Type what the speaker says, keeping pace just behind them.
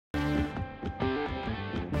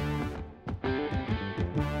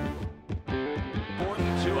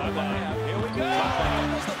sideline. Here we go.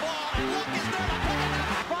 There's the ball. And look, he's gonna pick it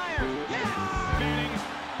up. Fire. Yeah. Manning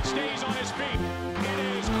stays on his feet. It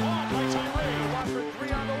is caught by Tyree. One for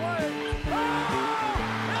three on the way. Oh!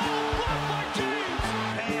 No! Blocked by James.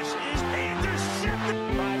 Pass is intercepted.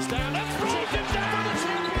 Drives down. Let's roll. Gets down for the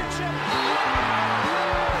championship.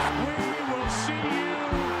 We will see you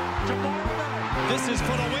tomorrow night. This is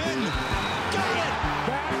for the win. Got it.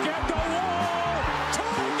 Back at the wall.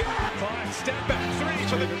 Target. Five. Step back. Three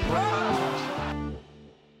for the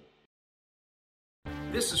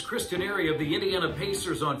This is Chris Canary of the Indiana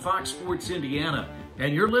Pacers on Fox Sports Indiana,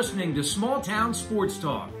 and you're listening to SmallTown Sports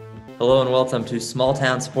Talk. Hello and welcome to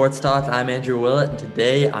SmallTown Sports Talk. I'm Andrew Willett, and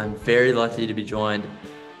today I'm very lucky to be joined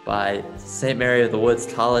by St. Mary of the Woods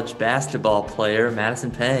College basketball player,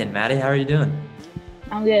 Madison Payne. Maddie, how are you doing?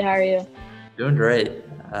 I'm good. How are you? Doing great.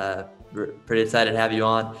 Pretty excited to have you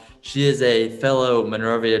on. She is a fellow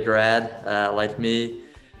Monrovia grad like me,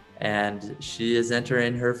 and she is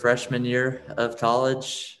entering her freshman year of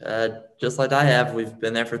college, just like I have. We've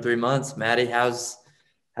been there for 3 months. Maddie, how's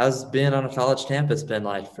being on a college campus been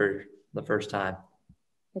like for the first time?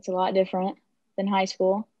 It's a lot different than high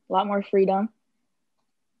school. A lot more freedom.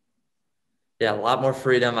 Yeah, a lot more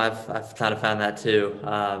freedom. I've kind of found that too.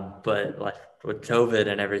 But like with COVID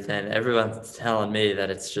and everything, everyone's telling me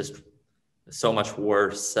that it's just so much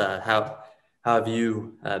worse. How have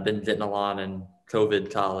you been getting along in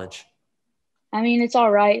COVID college? I mean, it's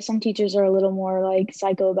all right. Some teachers are a little more like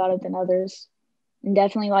psycho about it than others. And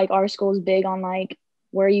definitely like our school is big on like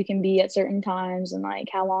where you can be at certain times and like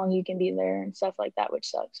how long you can be there and stuff like that, which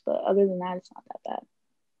sucks. But other than that, it's not that bad.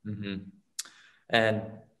 Mm-hmm. And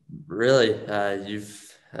really,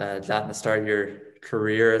 you've gotten to start your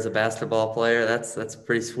career as a basketball player. That's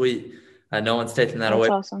pretty sweet. No one's taking that away.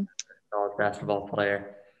 That's awesome. College basketball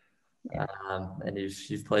player. Yeah. And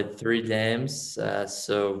you've played 3 games.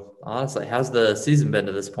 So honestly, how's the season been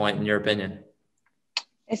to this point, in your opinion?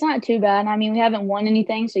 It's not too bad. I mean, we haven't won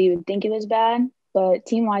anything, so you would think it was bad. But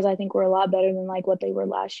team-wise, I think we're a lot better than like what they were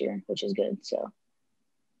last year, which is good. So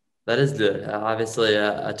that is good. Obviously,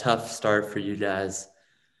 a tough start for you guys.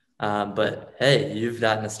 But hey, you've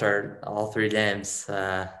gotten to start all 3 games.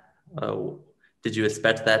 Did you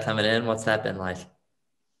expect that coming in? What's that been like?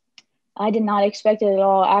 I did not expect it at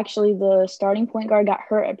all. Actually, the starting point guard got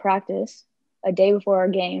hurt at practice a day before our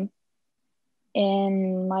game.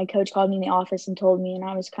 And my coach called me in the office and told me, and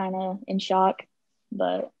I was kind of in shock.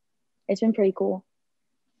 But it's been pretty cool.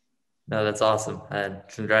 No, that's awesome.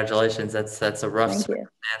 Congratulations. That's a rough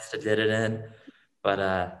chance to get it in.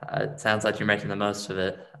 But it sounds like you're making the most of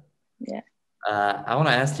it. Yeah. I want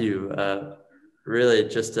to ask you really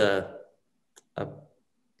just a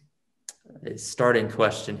starting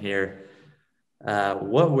question here.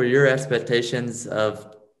 What were your expectations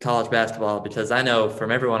of college basketball? Because I know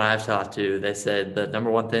from everyone I've talked to, they said the number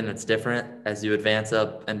one thing that's different as you advance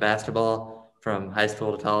up in basketball from high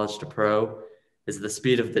school to college to pro is the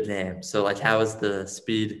speed of the game. So like, how has the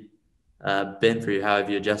speed been for you? How have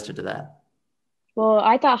you adjusted to that? Well,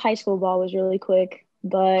 I thought high school ball was really quick,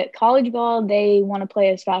 but college ball, they want to play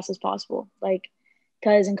as fast as possible. Like,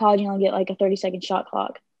 because in college, you only get like a 30-second shot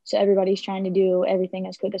clock. So everybody's trying to do everything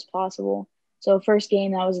as quick as possible. So first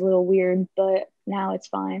game, that was a little weird, but now it's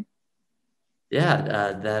fine. Yeah,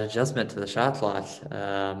 that adjustment to the shot clock.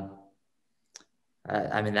 I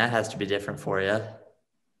mean, that has to be different for you.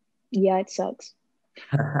 Yeah, it sucks.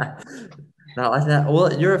 Not like that.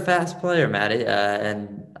 Well, you're a fast player, Maddie,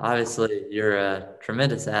 and obviously you're a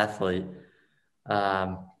tremendous athlete.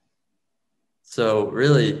 So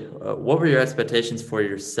really, what were your expectations for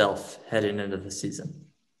yourself heading into the season?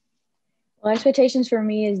 Well, expectations for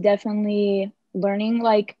me is definitely learning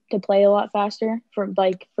like to play a lot faster for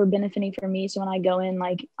benefiting for me. So when I go in,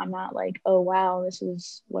 like I'm not like, oh wow, this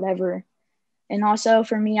is whatever. And also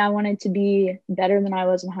for me, I wanted to be better than I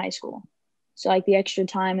was in high school. So like the extra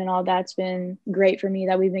time and all that's been great for me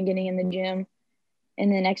that we've been getting in the gym.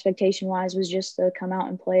 And then expectation wise was just to come out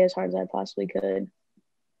and play as hard as I possibly could.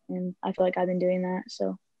 And I feel like I've been doing that.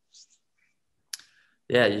 So.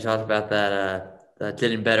 Yeah, you talked about that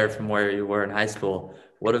getting better from where you were in high school.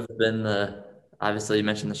 What have been obviously you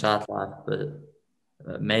mentioned the shot clock, but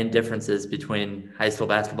main differences between high school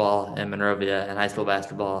basketball in Monrovia and high school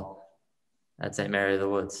basketball at St. Mary of the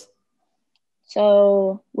Woods?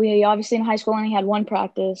 So we obviously in high school only had 1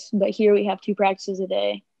 practice, but here we have 2 practices a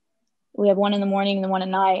day. We have 1 in the morning and then 1 at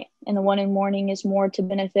night. And the 1 in the morning is more to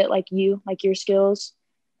benefit like your skills.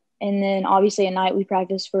 And then obviously at night we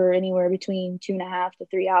practice for anywhere between 2.5 to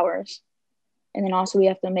 3 hours. And then also we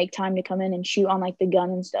have to make time to come in and shoot on like the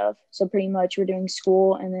gun and stuff. So pretty much we're doing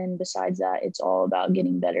school. And then besides that, it's all about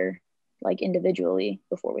getting better like individually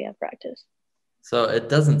before we have practice. So it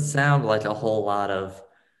doesn't sound like a whole lot of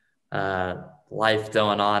life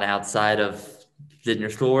going on outside of getting your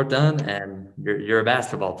schoolwork done, and you're a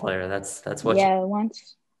basketball player. That's what. Yeah,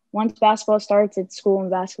 once basketball starts, it's school and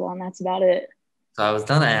basketball, and that's about it. So I was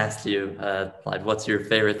gonna ask you, like, what's your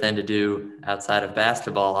favorite thing to do outside of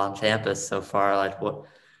basketball on campus so far? Like, what?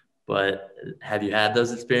 But have you had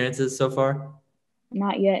those experiences so far?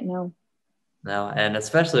 Not yet, no. No, and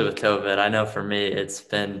especially with COVID, I know for me, it's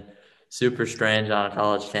been super strange on a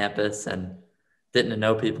college campus, and getting to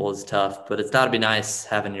know people is tough, but it's got to be nice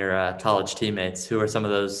having your college teammates. Who are some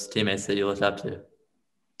of those teammates that you look up to?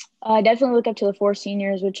 I definitely look up to the 4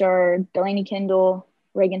 seniors, which are Delaney Kendall,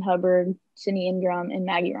 Reagan Hubbard, Sydney Ingram, and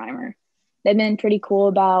Maggie Reimer. They've been pretty cool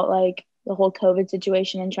about like the whole COVID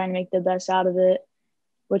situation and trying to make the best out of it,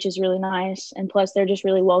 which is really nice. And plus, they're just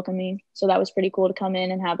really welcoming. So that was pretty cool to come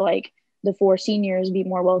in and have like the 4 seniors be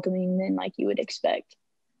more welcoming than like you would expect.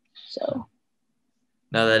 So.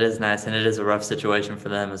 No, that is nice, and it is a rough situation for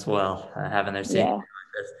them as well, having their senior Yeah. like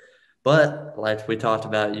this. But like we talked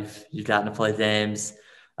about, you've gotten to play games.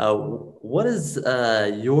 What is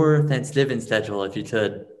your Thanksgiving schedule, if you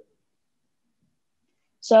could?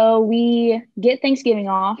 So we get Thanksgiving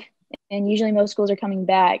off, and usually most schools are coming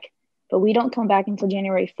back, but we don't come back until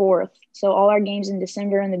January 4th. So all our games in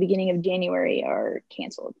December and the beginning of January are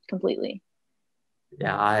canceled completely.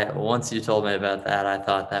 Yeah, once you told me about that, I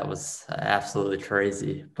thought that was absolutely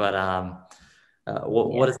crazy. But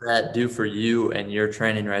what does that do for you and your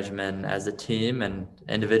training regimen as a team and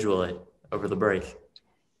individually over the break?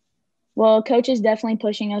 Well, coach is definitely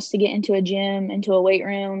pushing us to get into a gym, into a weight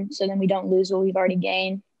room, so then we don't lose what we've already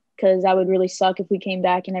gained, because that would really suck if we came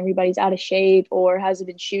back and everybody's out of shape or hasn't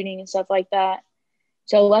been shooting and stuff like that.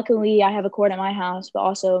 So luckily I have a court at my house, but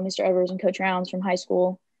also Mr. Evers and Coach Rounds from high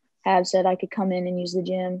school have said I could come in and use the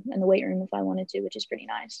gym and the weight room if I wanted to, which is pretty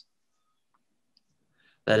nice.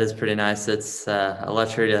 That is pretty nice. It's a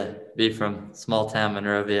luxury to be from small town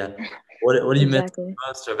Monrovia. What do you miss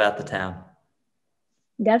most about the town?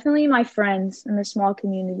 Definitely my friends in the small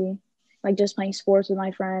community, like just playing sports with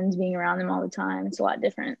my friends, being around them all the time. It's a lot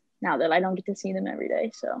different now that I don't get to see them every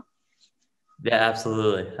day. So. Yeah,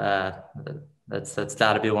 absolutely. That's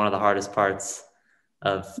got to be one of the hardest parts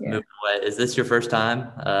of moving away. Is this your first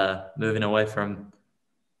time moving away from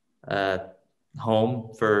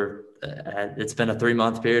home for? It's been a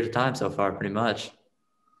 3-month period of time so far, pretty much.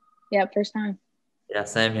 Yeah, first time. Yeah,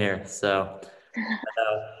 same here. So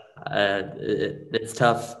it's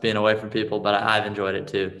tough being away from people, but I've enjoyed it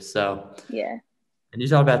too. So yeah. And you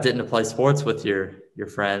talk about getting to play sports with your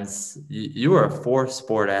friends. You were a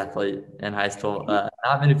 4-sport athlete in high school.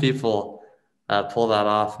 Not many people pull that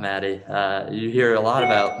off, Maddie. You hear a lot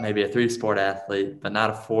about maybe a 3-sport athlete, but not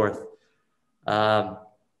a 4th.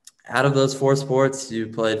 Out of those 4 sports, you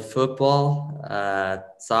played football,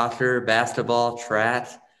 soccer, basketball, track.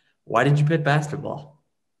 Why did you pick basketball?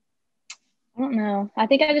 I don't know. I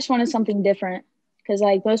think I just wanted something different, because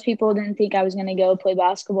like most people didn't think I was going to go play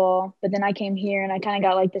basketball. But then I came here and I kind of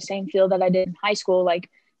got like the same feel that I did in high school, like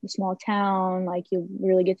a small town, like you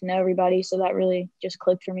really get to know everybody. So that really just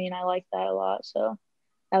clicked for me, and I liked that a lot. So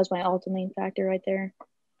that was my ultimate factor right there.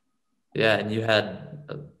 Yeah, and you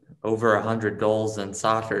had over 100 goals in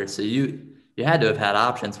soccer. So you had to have had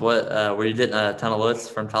options. What were you getting a ton of looks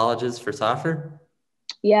from colleges for soccer?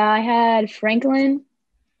 Yeah, I had Franklin,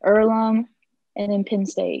 Earlham, and then Penn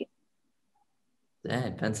State.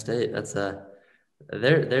 Dang, Penn State. That's they're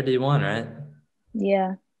D1, right?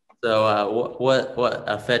 Yeah. So what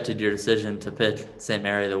affected your decision to pick St.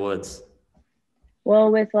 Mary of the Woods?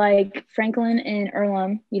 Well, with like Franklin and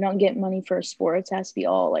Earlham, you don't get money for sports. It has to be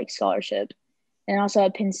all like scholarship. And also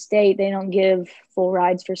at Penn State, they don't give full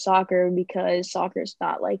rides for soccer because soccer is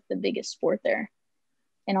not like the biggest sport there.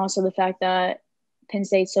 And also the fact that Penn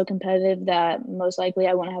State's so competitive that most likely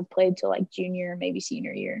I wouldn't have played till like junior, maybe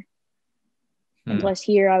senior year. And plus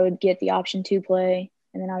here I would get the option to play,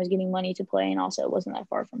 and then I was getting money to play, and also it wasn't that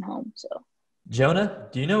far from home. So, Jonah,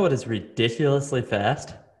 do you know what is ridiculously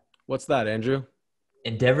fast? What's that, Andrew?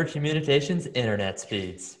 Endeavor Communications internet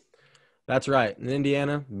speeds. That's right. In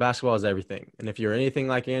Indiana, basketball is everything. And if you're anything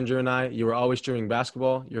like Andrew and I, you are always streaming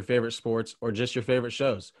basketball, your favorite sports, or just your favorite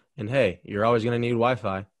shows. And hey, you're always going to need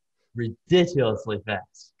Wi-Fi. Ridiculously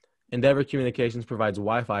fast. Endeavor Communications provides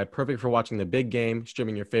Wi-Fi perfect for watching the big game,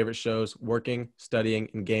 streaming your favorite shows, working, studying,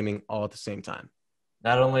 and gaming all at the same time.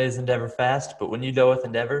 Not only is Endeavor fast, but when you go with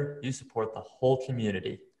Endeavor, you support the whole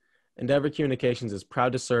community. Endeavor Communications is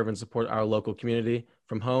proud to serve and support our local community.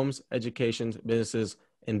 From homes, education, businesses,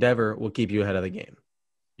 Endeavor will keep you ahead of the game.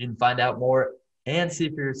 You can find out more and see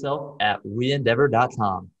for yourself at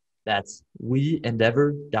weendeavor.com. That's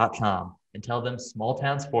weendeavor.com and tell them Small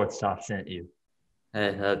Town Sports Talk sent you.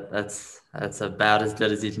 Hey, that's about as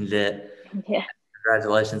good as you can get. Yeah.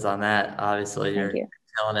 Congratulations on that. Obviously, Thank you're you.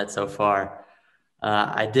 killing it so far.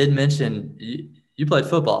 I did mention you played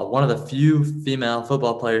football, one of the few female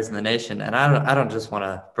football players in the nation, and I don't just want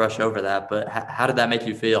to brush over that, but how did that make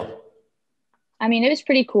you feel? I mean, it was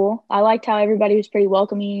pretty cool. I liked how everybody was pretty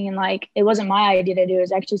welcoming, and like it wasn't my idea to do. It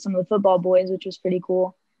was actually some of the football boys, which was pretty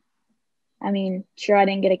cool. I mean, sure, I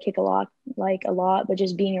didn't get a kick a lot, but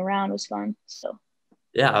just being around was fun. So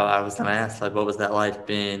Yeah, I was going to ask, like, what was that like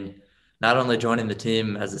being not only joining the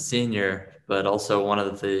team as a senior, but also one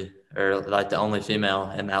of the only female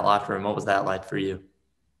in that locker room? What was that like for you?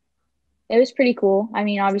 it was pretty cool. I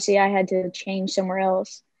mean, obviously, I had to change somewhere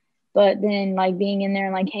else, but then like being in there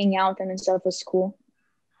and like hanging out with them and stuff was cool.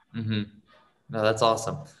 Mm-hmm. No, that's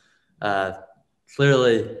awesome. Uh,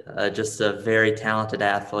 Clearly, just a very talented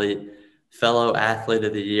athlete, fellow athlete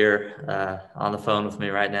of the year on the phone with me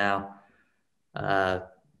right now.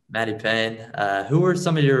 Madi Payne, who were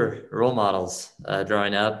some of your role models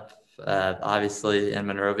growing up, obviously in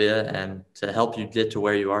Monrovia, and to help you get to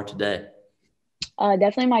where you are today?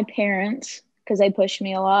 Definitely my parents, because they pushed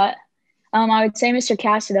me a lot. I would say Mr.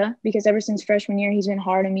 Cassida, because ever since freshman year, he's been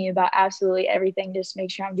hard on me about absolutely everything, just to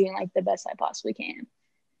make sure I'm doing like the best I possibly can.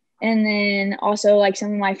 And then also like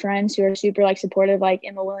some of my friends who are super like supportive, like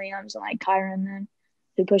Emma Williams and like Kyra and them,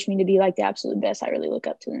 who push me to be like the absolute best. I really look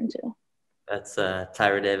up to them too. That's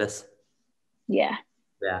Tyra Davis. Yeah.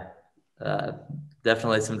 Yeah.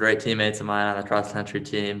 Definitely some great teammates of mine on the cross country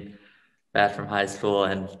team back from high school,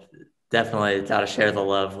 and definitely got to share the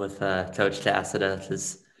love with Coach Cassida,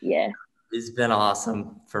 because he's been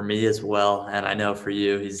awesome for me as well. And I know for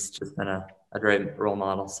you, he's just been a great role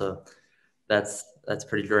model. So that's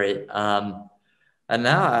pretty great. And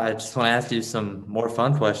now I just want to ask you some more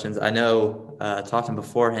fun questions. I know talking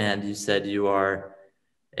beforehand, you said you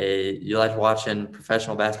like watching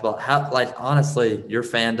professional basketball. Honestly, your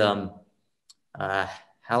fandom,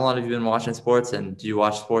 how long have you been watching sports, and do you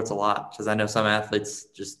watch sports a lot? Because I know some athletes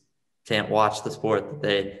just can't watch the sport,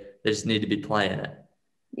 that they just need to be playing it.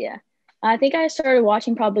 Yeah. I think I started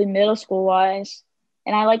watching probably middle school wise,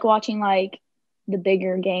 and I like watching like the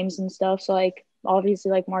bigger games and stuff. So like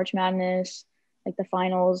obviously like March Madness, like the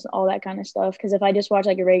finals, all that kind of stuff. Because if I just watch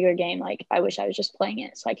like a regular game, like I wish I was just playing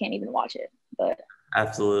it, so I can't even watch it. But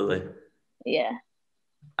Absolutely. yeah.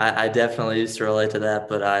 I definitely used to relate to that,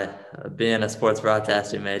 but being a sports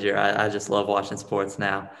broadcasting major, I just love watching sports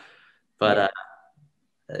now. But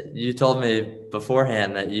you told me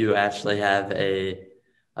beforehand that you actually have a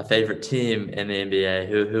favorite team in the NBA.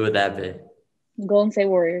 Who would that be? Golden State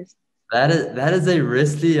Warriors. That is a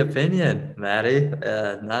risky opinion, Maddie.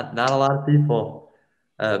 Not a lot of people.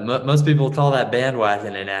 Most people call that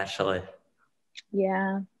bandwagoning, actually.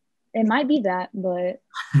 Yeah. It might be that, but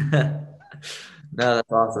No,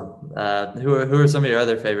 that's awesome. Who are some of your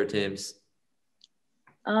other favorite teams?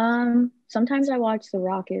 sometimes I watch the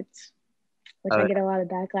Rockets, which I Oh, get a lot of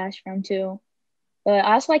backlash from too. But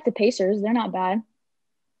I also like the Pacers. They're not bad.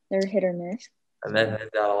 They're hit or miss. and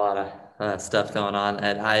they've got a lot of stuff going on.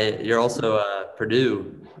 And you're also a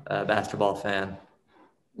Purdue basketball fan.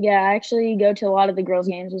 Yeah, I actually go to a lot of the girls'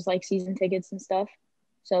 games with like season tickets and stuff.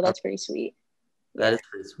 So that's pretty sweet. That is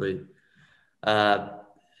pretty sweet.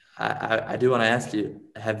 I do want to ask you: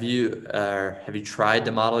 have you tried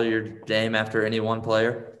to model your game after any one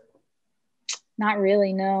player? Not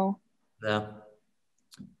really, no. No.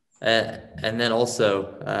 And then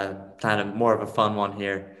also, kind of more of a fun one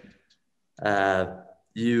here. I've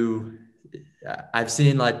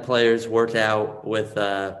seen like players work out with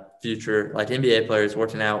future, like NBA players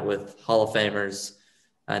working out with Hall of Famers.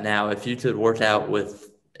 Now, if you could work out with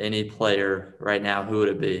any player right now, who would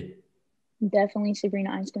it be? Definitely Sabrina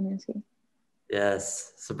Einstein.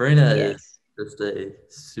 Yes, Sabrina is Yes. just a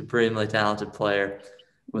supremely talented player.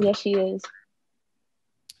 Yes, she is.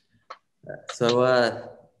 So,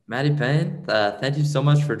 Madi Payne, thank you so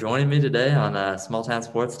much for joining me today on Small Town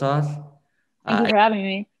Sports Talk. Thank you for having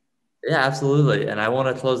me. Yeah, absolutely. And I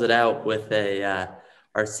want to close it out with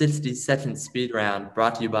our 60-second speed round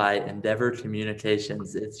brought to you by Endeavor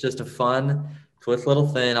Communications. It's just a fun, quick little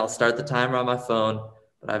thing. I'll start the timer on my phone,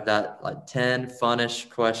 but I've got like 10 funnish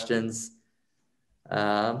questions.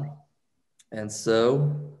 And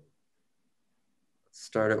so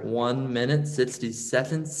start at 1 minute, 60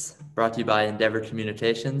 seconds, brought to you by Endeavor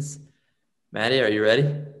Communications. Madi, are you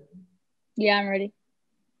ready? Yeah, I'm ready.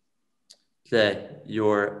 Okay,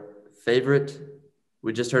 your favorite,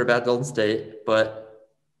 we just heard about Golden State, but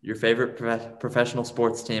your favorite professional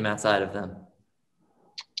sports team outside of them?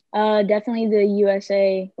 Definitely the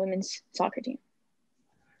USA women's soccer team.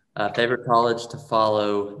 Favorite college to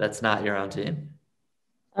follow that's not your own team?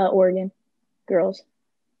 Oregon girls.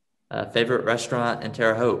 Favorite restaurant in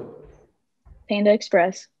Terre Haute? Panda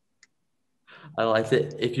Express. I liked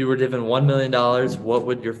it. If you were given $1 million, what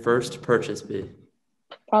would your first purchase be?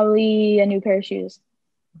 Probably a new pair of shoes.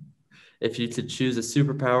 If you could choose a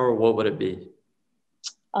superpower, what would it be?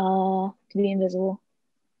 To be invisible.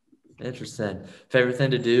 Interesting. Favorite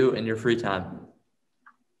thing to do in your free time?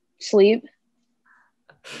 Sleep.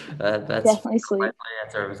 That's Definitely sleep. my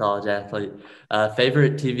answer of a college athlete.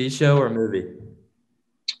 Favorite TV show or movie?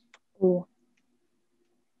 Ooh.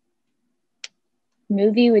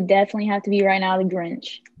 Movie would definitely have to be right now The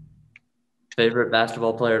Grinch. Favorite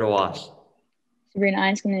basketball player to watch? Sabrina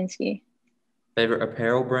Ionescu. Favorite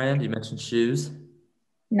apparel brand? You mentioned shoes.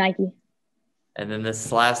 Nike. And then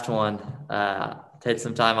this last one, take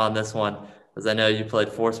some time on this one, because I know you played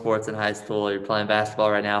 4 sports in high school. You're playing basketball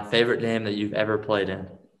right now. Favorite game that you've ever played in?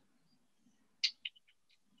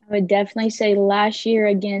 I would definitely say last year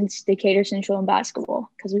against Decatur Central in basketball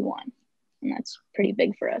because we won. And that's pretty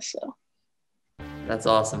big for us. So. That's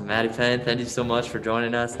awesome. Madi Payne, thank you so much for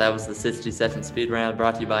joining us. That was the 60-second speed round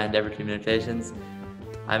brought to you by Endeavor Communications.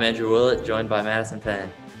 I'm Andrew Willett, joined by Madison Payne.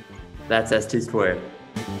 That's ST Squared.